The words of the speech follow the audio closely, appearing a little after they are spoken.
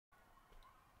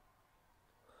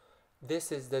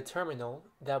This is the terminal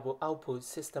that will output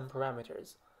system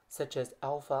parameters, such as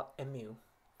alpha and mu.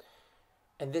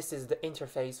 And this is the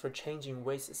interface for changing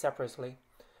weights separately.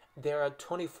 There are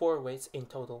 24 weights in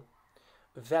total,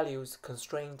 values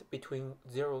constrained between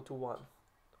 0 to 1.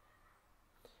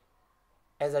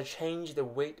 As I change the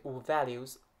weight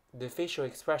values, the facial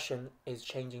expression is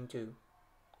changing too.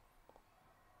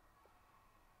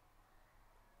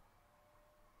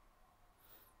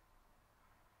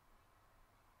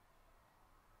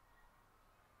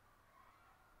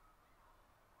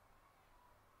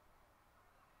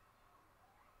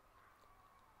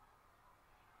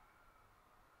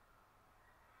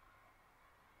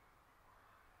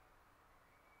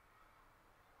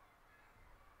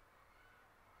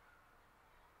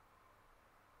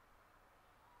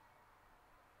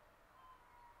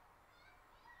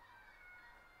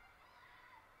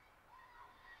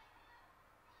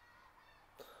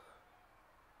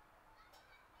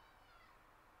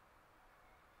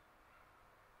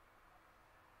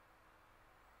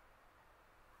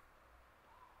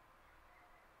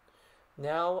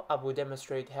 Now I will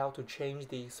demonstrate how to change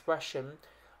the expression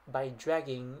by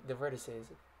dragging the vertices.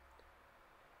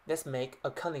 Let's make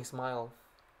a cunning smile.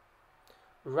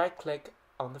 Right-click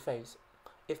on the face.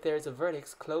 If there is a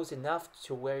vertex close enough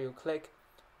to where you click,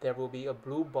 there will be a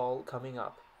blue ball coming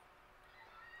up,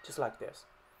 just like this.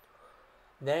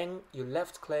 Then you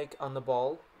left-click on the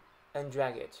ball and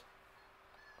drag it.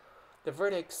 The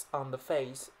vertex on the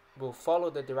face will follow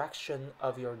the direction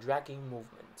of your dragging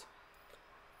movement.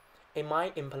 In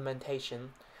my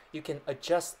implementation, you can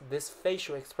adjust this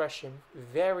facial expression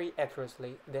very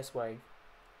accurately this way.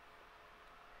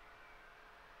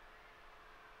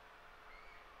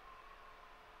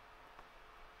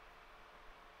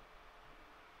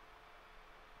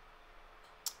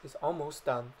 It's almost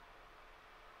done.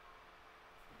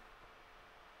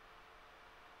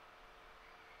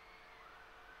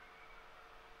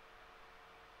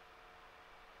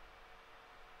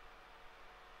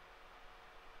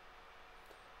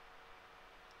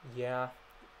 Yeah,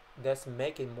 let's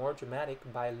make it more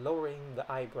dramatic by lowering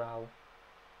the eyebrow.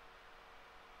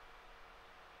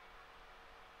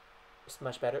 It's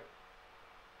much better.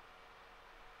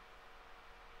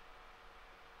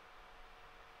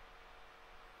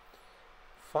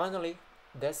 Finally,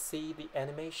 let's see the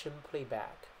animation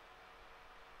playback.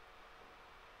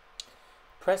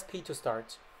 Press P to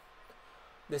start.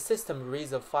 The system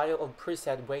reads a file of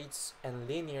preset weights and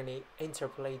linearly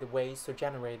interpolate the weights to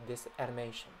generate this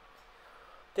animation.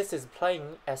 This is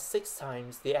playing at 6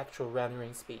 times the actual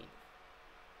rendering speed.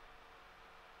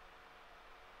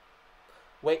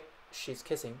 Wait, she's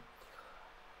kissing.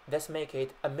 Let's make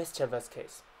it a mischievous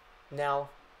kiss. Now,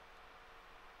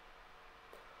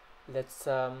 let's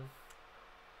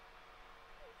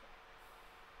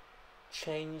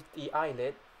change the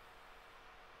eyelid.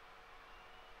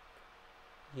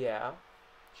 Yeah,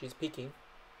 she's peeking.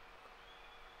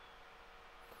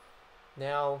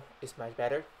 Now it's much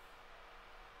better.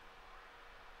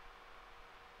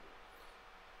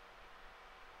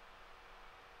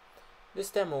 This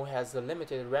demo has a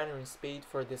limited rendering speed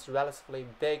for this relatively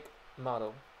big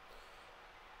model.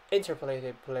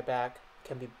 Interpolated playback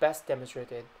can be best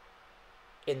demonstrated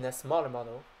in a smaller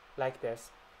model like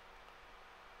this.